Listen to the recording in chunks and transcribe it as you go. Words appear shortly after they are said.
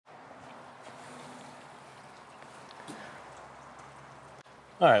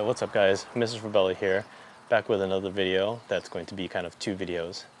Alright, what's up guys? Mrs. Rebella here, back with another video that's going to be kind of two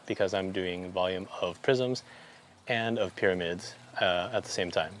videos because I'm doing volume of prisms and of pyramids at the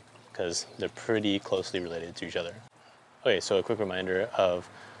same time because they're pretty closely related to each other. Okay, so a quick reminder of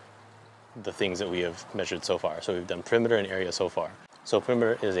the things that we have measured so far. So we've done perimeter and area so far. So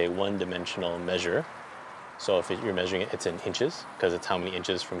perimeter is a one-dimensional measure. So if you're measuring it, it's in inches because it's how many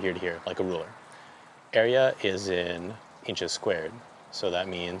inches from here to here, like a ruler. Area is in inches squared. So that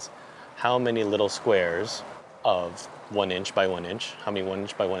means how many little squares of 1 inch by 1 inch, how many 1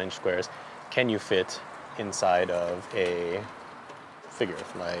 inch by 1 inch squares can you fit inside of a figure?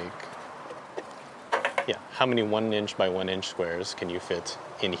 How many 1 inch by 1 inch squares can you fit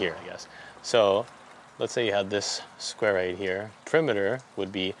in here, I guess. So let's say you had this square right here. Perimeter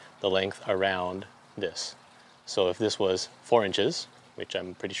would be the length around this. So if this was 4 inches, which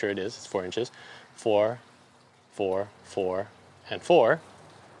I'm pretty sure it is, it's 4 inches, 4, 4, 4, and 4,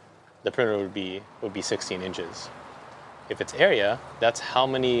 the perimeter would be 16 inches. If it's area, that's how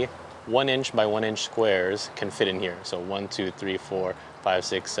many 1 inch by 1 inch squares can fit in here. So 1, 2, 3, 4, 5,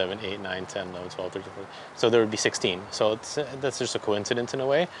 6, 7, 8, 9, 10, 11, 12, 13, 14. So there would be 16. So that's just a coincidence in a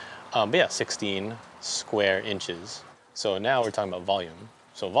way. But yeah, 16 square inches. So now we're talking about volume.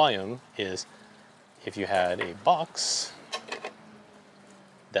 So volume is if you had a box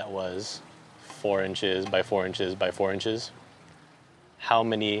that was 4 inches by 4 inches by 4 inches, how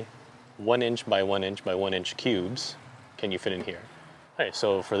many 1 inch by 1 inch by 1 inch cubes can you fit in here? All right,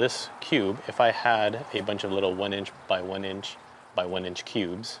 so for this cube, if I had a bunch of little 1 inch by 1 inch by 1 inch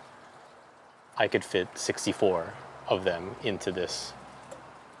cubes, I could fit 64 of them into this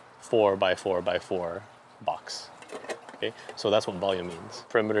 4 by 4 by 4 box. Okay, so that's what volume means.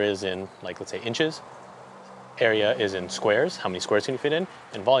 Perimeter is in, like, let's say inches. Area is in squares. How many squares can you fit in?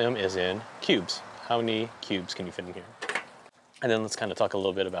 And volume is in cubes. How many cubes can you fit in here? And then let's kind of talk a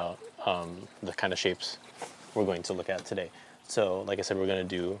little bit about the kind of shapes we're going to look at today. So like I said, we're going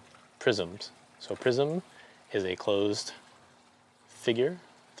to do prisms. So prism is a closed figure,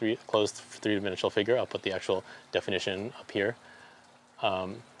 closed three-dimensional figure. I'll put the actual definition up here.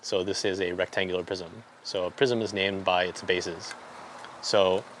 So this is a rectangular prism. So a prism is named by its bases.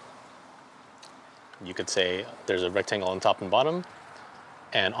 So you could say there's a rectangle on top and bottom,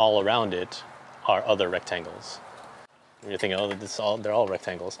 and all around it are other rectangles. You're thinking, oh, they're all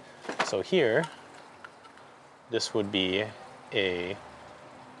rectangles. So here, this would be a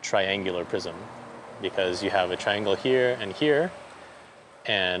triangular prism because you have a triangle here,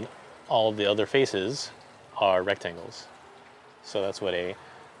 and all the other faces are rectangles. So that's what a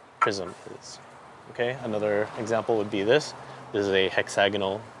prism is. Okay, another example would be this. This is a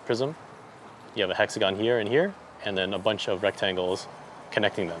hexagonal prism. You have a hexagon here, and then a bunch of rectangles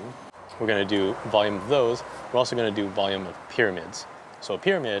connecting them. We're going to do volume of those. We're also going to do volume of pyramids. So a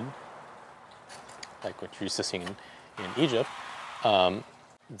pyramid, like what you're used to seeing in Egypt,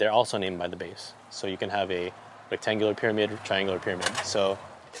 they're also named by the base. So you can have a rectangular pyramid, triangular pyramid. So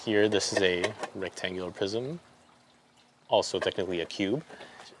here, this is a rectangular prism, also technically a cube.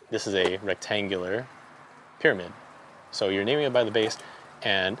 This is a rectangular pyramid. So you're naming it by the base,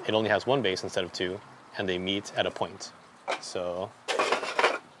 and it only has one base instead of two, and they meet at a point. So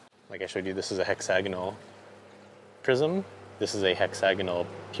like I showed you, this is a hexagonal prism. This is a hexagonal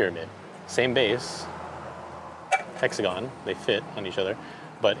pyramid. Same base, hexagon, they fit on each other,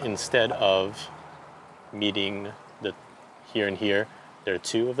 but instead of meeting the here and here, there are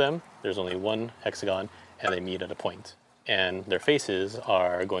two of them. There's only one hexagon, and they meet at a point. And their faces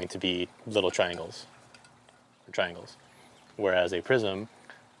are going to be little triangles. Whereas a prism,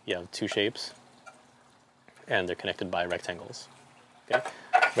 you have two shapes, and they're connected by rectangles. Okay?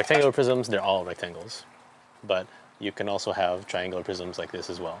 Rectangular prisms, they're all rectangles, but you can also have triangular prisms like this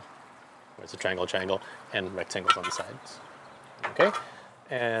as well, where it's a triangle, and rectangles on the sides. Okay?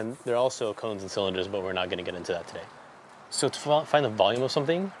 And they're also cones and cylinders, but we're not going to get into that today. So to find the volume of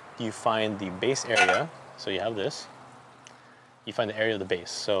something, you find the base area. So you have this. You find the area of the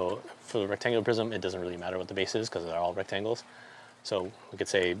base. So for the rectangular prism, it doesn't really matter what the base is because they're all rectangles. So we could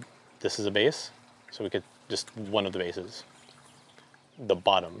say this is a base. So we could just one of the bases. The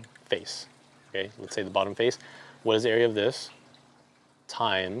bottom face. Okay, let's say the bottom face. What is the area of this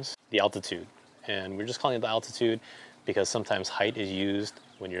times the altitude? And we're just calling it the altitude because sometimes height is used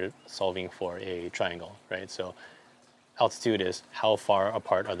when you're solving for a triangle, right? So altitude is how far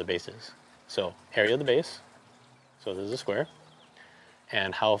apart are the bases. So area of the base, so this is a square,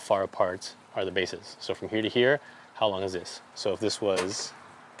 and how far apart are the bases. So from here to here, how long is this? So if this was,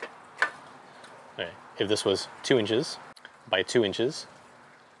 if this was 2 inches by 2 inches,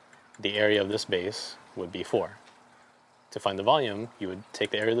 the area of this base would be 4. to find the volume, you would take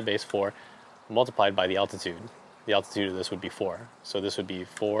the area of the base 4 multiplied by the altitude. The altitude of this would be 4. So this would be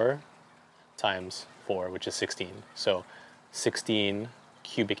 4 times 4, which is 16. So 16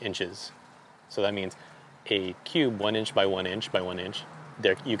 cubic inches. So that means a cube 1 inch by 1 inch by 1 inch,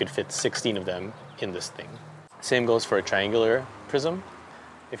 there you could fit 16 of them in this thing. Same goes for a triangular prism.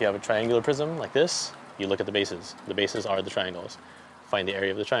 If you have a triangular prism like this, you look at the bases. The bases are the triangles. Find the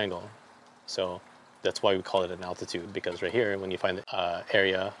area of the triangle. So that's why we call it an altitude, because right here, when you find the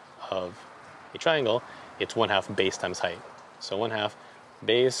area of a triangle, it's 1/2 base times height. So 1/2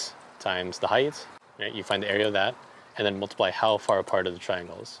 base times the height, right? You find the area of that, and then multiply how far apart are the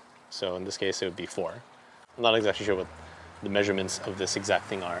triangles. So in this case, it would be 4. I'm not exactly sure what the measurements of this exact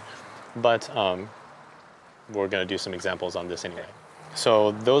thing are, but we're going to do some examples on this anyway.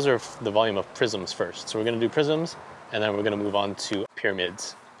 So those are the volume of prisms first. So we're going to do prisms, and then we're going to move on to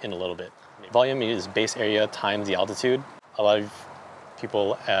pyramids in a little bit. Volume is base area times the altitude. A lot of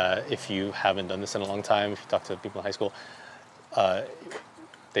people, if you haven't done this in a long time, if you talk to people in high school,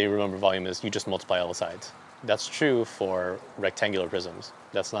 they remember volume as you just multiply all the sides. That's true for rectangular prisms.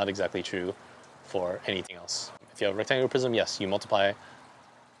 That's not exactly true for anything else. If you have a rectangular prism, yes, you multiply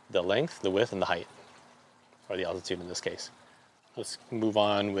the length, the width, and the height, or the altitude in this case. Let's move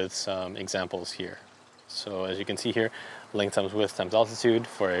on with some examples here. So as you can see here, length times width times altitude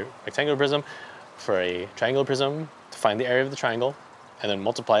for a rectangular prism. For a triangular prism, to find the area of the triangle, and then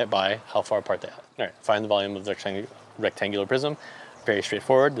multiply it by how far apart they are. All right, find the volume of the rectangular prism. Very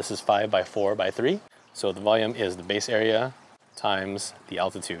straightforward. This is 5 by 4 by 3. So the volume is the base area times the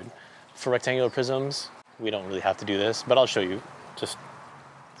altitude. For rectangular prisms, we don't really have to do this, but I'll show you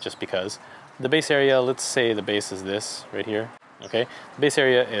just because. The base area, let's say the base is this right here. Okay, the base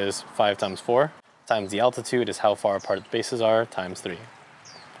area is 5 times 4 times the altitude is how far apart the bases are times 3.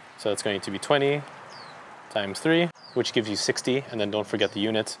 So it's going to be 20 times 3, which gives you 60, and then don't forget the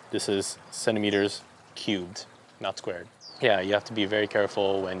unit. This is centimeters cubed, not squared. Yeah, you have to be very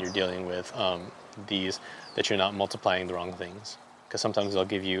careful when you're dealing with these, that you're not multiplying the wrong things. Because sometimes they'll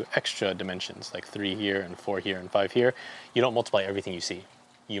give you extra dimensions, like 3 here and 4 here and 5 here. You don't multiply everything you see.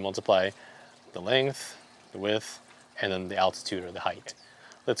 You multiply the length, the width, and then the altitude or the height.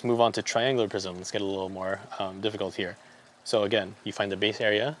 Let's move on to triangular prism. Let's get a little more difficult here. So again, you find the base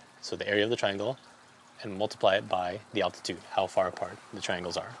area, so the area of the triangle, and multiply it by the altitude, how far apart the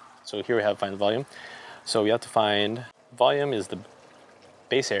triangles are. So here we have find the volume. So we have to find volume is the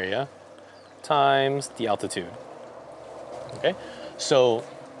base area times the altitude. Okay, so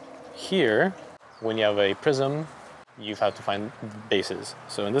here, when you have a prism, you have to find bases.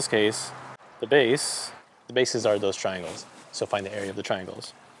 So in this case, the bases are those triangles. So find the area of the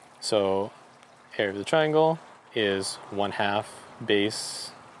triangles. So area of the triangle is 1/2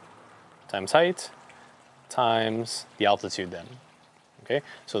 base times height times the altitude then. Okay,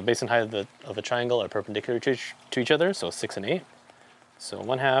 so the base and height of a triangle are perpendicular to each other, so 6 and 8. So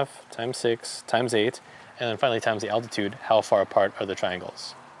 1/2 times 6 times 8, and then finally times the altitude, how far apart are the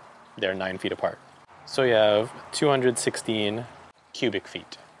triangles? They're 9 feet apart. So you have 216 cubic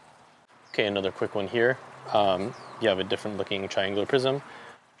feet. Okay, another quick one here. You have a different looking triangular prism.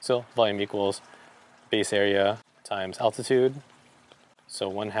 So volume equals base area times altitude. So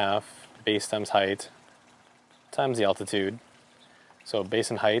 1/2 base times height times the altitude. So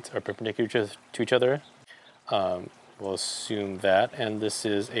base and height are perpendicular to each other. We'll assume that, and this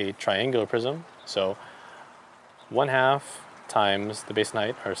is a triangular prism. So 1/2 times the base and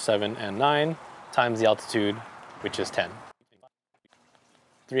height are 7 and 9 times the altitude, which is 10.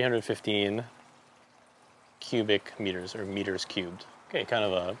 315 cubic meters, or meters cubed. Okay, kind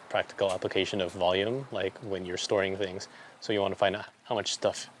of a practical application of volume, like when you're storing things. So you want to find out how much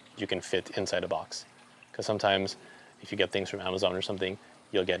stuff you can fit inside a box. Because sometimes if you get things from Amazon or something,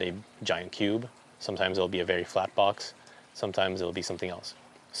 you'll get a giant cube. Sometimes it'll be a very flat box. Sometimes it'll be something else.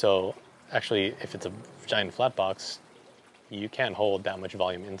 So actually, if it's a giant flat box, you can't hold that much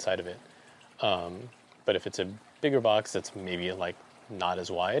volume inside of it. But if it's a bigger box that's maybe like not as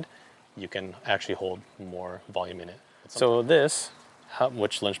wide, you can actually hold more volume in it. So this,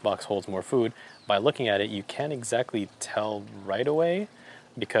 which lunchbox holds more food, by looking at it, you can't exactly tell right away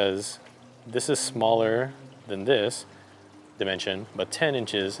because this is smaller than this dimension, but 10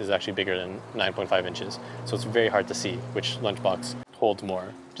 inches is actually bigger than 9.5 inches. So it's very hard to see which lunchbox holds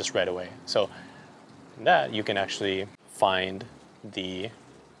more just right away. So that you can actually find the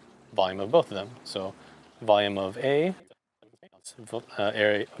volume of both of them. So volume of A,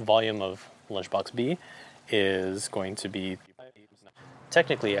 volume of lunchbox B is going to be,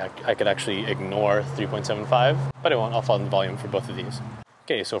 technically I could actually ignore 3.75, but I won't. I'll find the volume for both of these.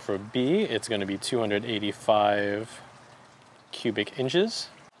 Okay, so for B, it's going to be 285 cubic inches.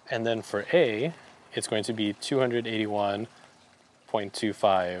 And then for A, it's going to be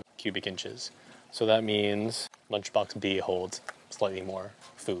 281.25 cubic inches. So that means lunchbox B holds slightly more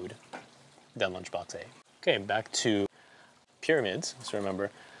food than lunchbox A. Okay, back to pyramids. So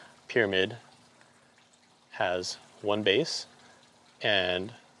remember, pyramid has one base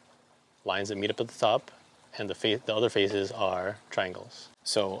and lines that meet up at the top, and the other faces are triangles.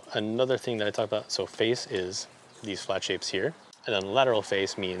 So another thing that I talked about, so face is these flat shapes here, and then lateral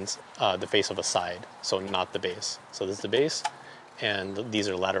face means the face of a side, so not the base. So this is the base, and these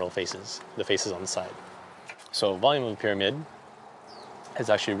are lateral faces, the faces on the side. So volume of a pyramid is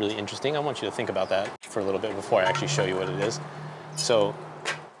actually really interesting. I want you to think about that for a little bit before I actually show you what it is. So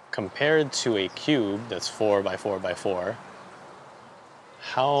compared to a cube that's 4 by 4 by 4,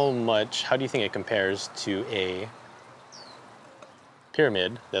 how do you think it compares to a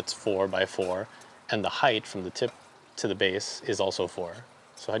pyramid that's 4 by 4, and the height from the tip to the base is also 4?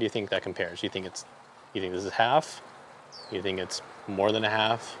 So how do you think that compares? You think this is half? You think it's more than a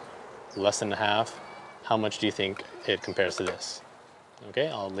half? Less than a half? How much do you think it compares to this? Okay,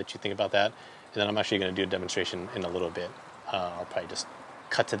 I'll let you think about that, and then I'm actually going to do a demonstration in a little bit. I'll probably just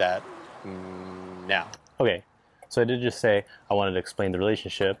cut to that now. Okay, so I did just say I wanted to explain the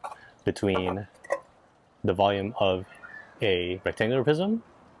relationship between the volume of a rectangular prism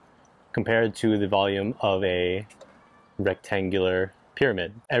compared to the volume of a rectangular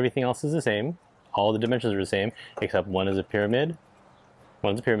pyramid. Everything else is the same. All the dimensions are the same, except one is a pyramid,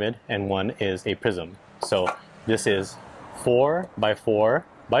 and one is a prism. So this is 4 by 4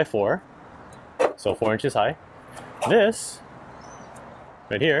 by 4, so 4 inches high. This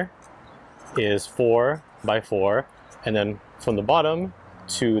right here is 4 by 4, and then from the bottom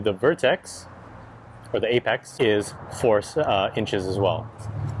to the vertex, or the apex, is 4 inches as well.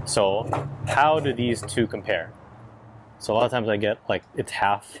 So how do these two compare? So a lot of times I get like it's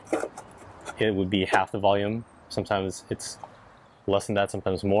half. It would be half the volume. Sometimes it's less than that,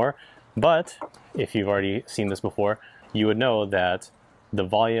 sometimes more. But if you've already seen this before, you would know that the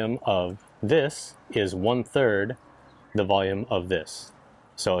volume of this is 1/3 the volume of this.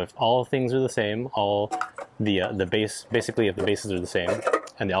 So if all things are the same, all the base, basically if the bases are the same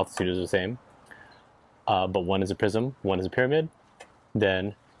and the altitude is the same, but one is a prism, one is a pyramid,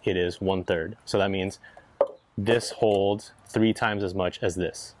 then it is 1/3. So that means this holds 3 times as much as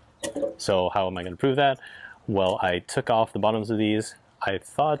this. So how am I going to prove that? Well, I took off the bottoms of these. I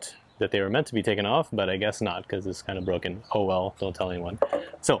thought that they were meant to be taken off, but I guess not, because it's kind of broken. Oh well, don't tell anyone.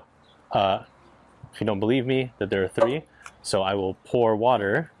 So if you don't believe me that there are 3, so I will pour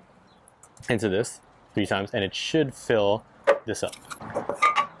water into this 3 times, and it should fill this up.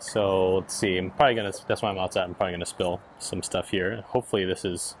 So let's see, I'm probably gonna, that's why I'm outside, I'm probably gonna spill some stuff here. Hopefully this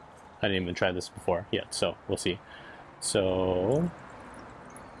is, I didn't even try this before yet, so we'll see. So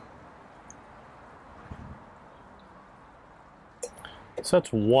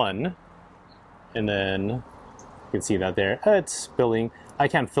that's 1, and then you can see that there, it's spilling. I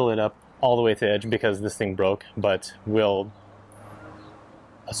can't fill it up all the way to the edge because this thing broke, but we'll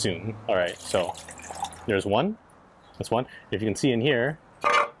assume. All right, so there's 1, that's 1. If you can see in here,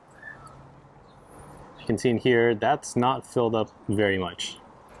 that's not filled up very much.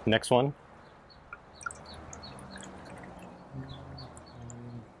 Next one.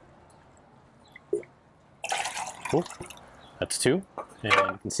 Cool. That's 2, and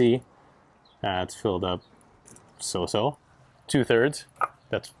you can see that's filled up so-so. 2/3,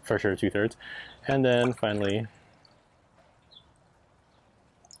 that's for sure 2/3. And then finally,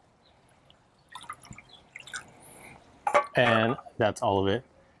 and that's all of it.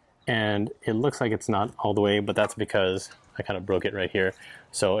 And it looks like it's not all the way, but that's because I kind of broke it right here.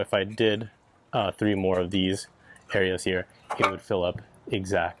 So if I did 3 more of these areas here, it would fill up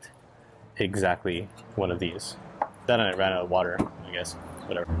exactly one of these. Then I ran out of water, I guess,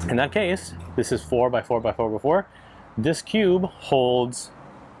 whatever. In that case, this is 4 by 4 by 4 by 4. This cube holds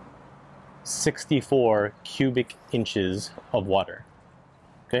 64 cubic inches of water.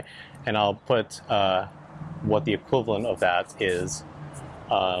 Okay, and I'll put what the equivalent of that is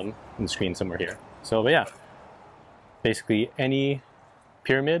on the screen somewhere here. So, but yeah, basically any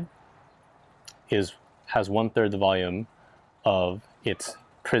pyramid has 1/3 the volume of its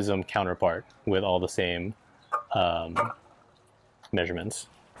prism counterpart with all the same measurements.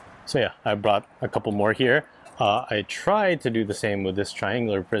 So yeah, I brought a couple more here. I tried to do the same with this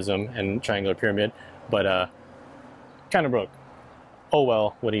triangular prism and triangular pyramid, but kind of broke. Oh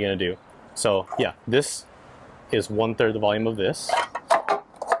well, what are you gonna do? So yeah, this is 1/3 the volume of this.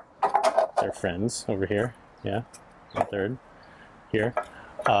 They're friends over here. Yeah, 1/3 here.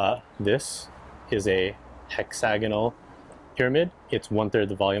 This is a hexagonal pyramid, it's 1/3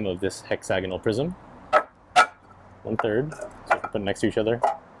 the volume of this hexagonal prism. 1/3, so you can put it next to each other,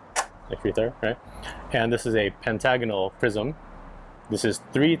 next to each other, right? And this is a pentagonal prism. This is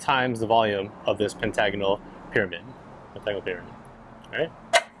 3 times the volume of this pentagonal pyramid. Pentagonal pyramid, all right?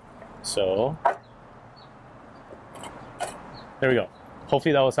 So, there we go.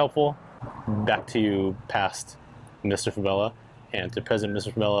 Hopefully that was helpful. Back to you, past Mr. Fabella, and to present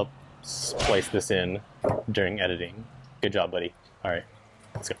Mr. Fabella, splice this in during editing. Good job, buddy. All right,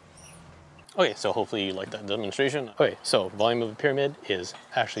 let's go. Okay, so hopefully you liked that demonstration. Okay, so volume of a pyramid is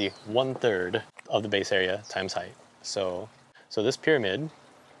actually 1/3 of the base area times height. So this pyramid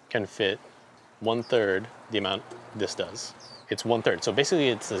can fit 1/3 the amount this does. It's 1/3. So basically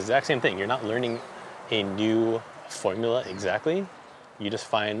it's the exact same thing. You're not learning a new formula exactly. You just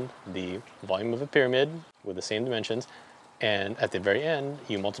find the volume of a pyramid with the same dimensions, and at the very end,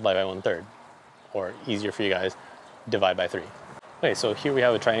 you multiply by 1/3. Or easier for you guys, divide by 3. Okay, so here we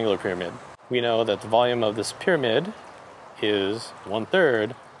have a triangular pyramid. We know that the volume of this pyramid is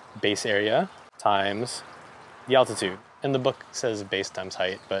 1/3 base area times the altitude. And the book says base times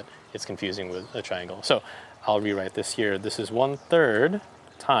height, but it's confusing with a triangle. So I'll rewrite this here. This is 1/3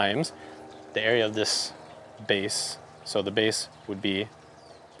 times the area of this base. So the base would be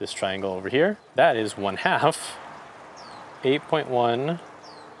this triangle over here. That is 1/2, 8.1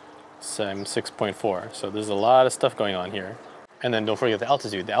 times 6.4. So there's a lot of stuff going on here. And then don't forget the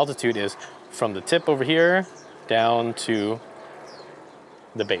altitude. The altitude is from the tip over here down to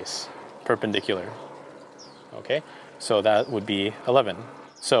the base, perpendicular. Okay, so that would be 11.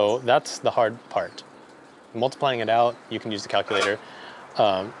 So that's the hard part. Multiplying it out, you can use the calculator.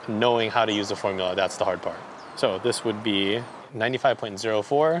 Knowing how to use the formula, that's the hard part. So this would be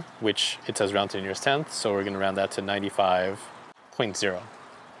 95.04, which it says round to the nearest tenth, so we're going to round that to 95.0.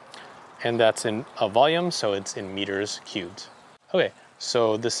 And that's in a volume, so it's in meters cubed. Okay,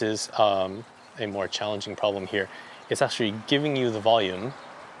 so this is a more challenging problem here. It's actually giving you the volume,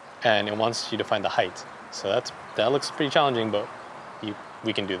 and it wants you to find the height. So that looks pretty challenging, but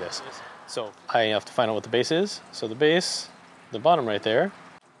we can do this. So I have to find out what the base is. So the base, the bottom right there,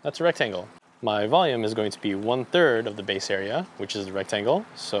 that's a rectangle. My volume is going to be 1/3 of the base area, which is the rectangle,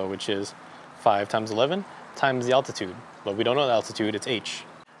 so which is 5 times 11 times the altitude. But we don't know the altitude, it's h.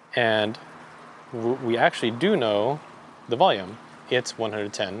 And we actually do know the volume. It's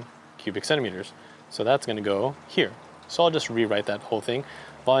 110 cubic centimeters. So that's going to go here. So I'll just rewrite that whole thing.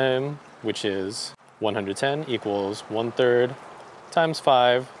 Volume, which is 110, equals 1/3 times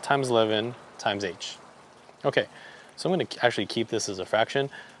 5 times 11 times h. Okay, so I'm going to actually keep this as a fraction.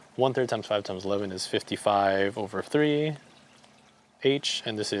 1/3 times 5 times 11 is 55 over 3 h,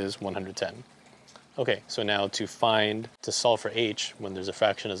 and this is 110. Okay, so now to solve for h when there's a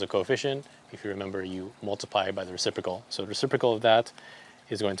fraction as a coefficient, if you remember, you multiply by the reciprocal. So the reciprocal of that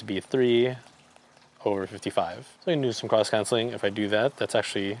is going to be 3 over 55. So I can do some cross canceling. If I do that, that's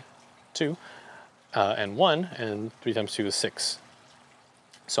actually 2 and 1, and 3 times 2 is 6.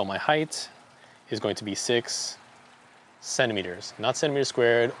 So my height is going to be 6 centimeters, not centimeters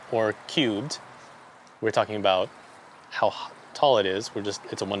squared or cubed. We're talking about how tall it is.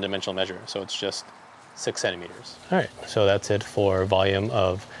 It's a one-dimensional measure, so it's just 6 centimeters. All right, so that's it for volume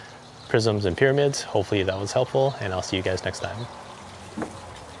of prisms and pyramids. Hopefully that was helpful, and I'll see you guys next time.